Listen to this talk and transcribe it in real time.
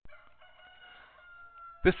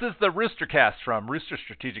This is the Roostercast from Rooster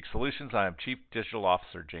Strategic Solutions. I am Chief Digital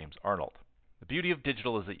Officer James Arnold. The beauty of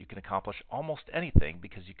digital is that you can accomplish almost anything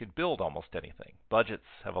because you can build almost anything. Budgets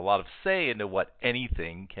have a lot of say into what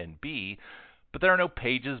anything can be, but there are no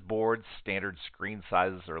pages, boards, standard screen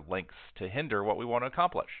sizes, or links to hinder what we want to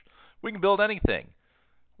accomplish. We can build anything.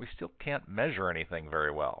 We still can't measure anything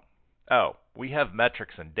very well. Oh, we have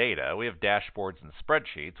metrics and data. We have dashboards and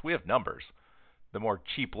spreadsheets. We have numbers. The more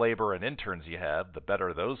cheap labor and interns you have, the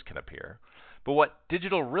better those can appear. But what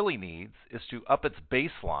digital really needs is to up its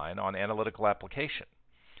baseline on analytical application.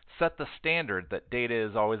 Set the standard that data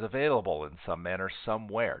is always available in some manner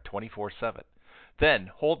somewhere, 24/7. Then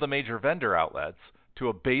hold the major vendor outlets to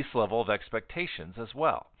a base level of expectations as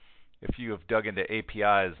well. If you have dug into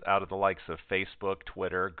APIs out of the likes of Facebook,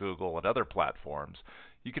 Twitter, Google, and other platforms,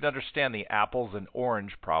 you can understand the apples and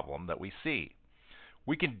orange problem that we see.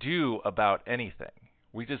 We can do about anything.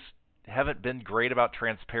 We just haven't been great about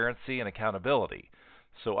transparency and accountability.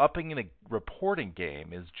 So upping the reporting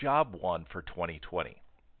game is job one for 2020.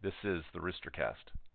 This is the Roostercast.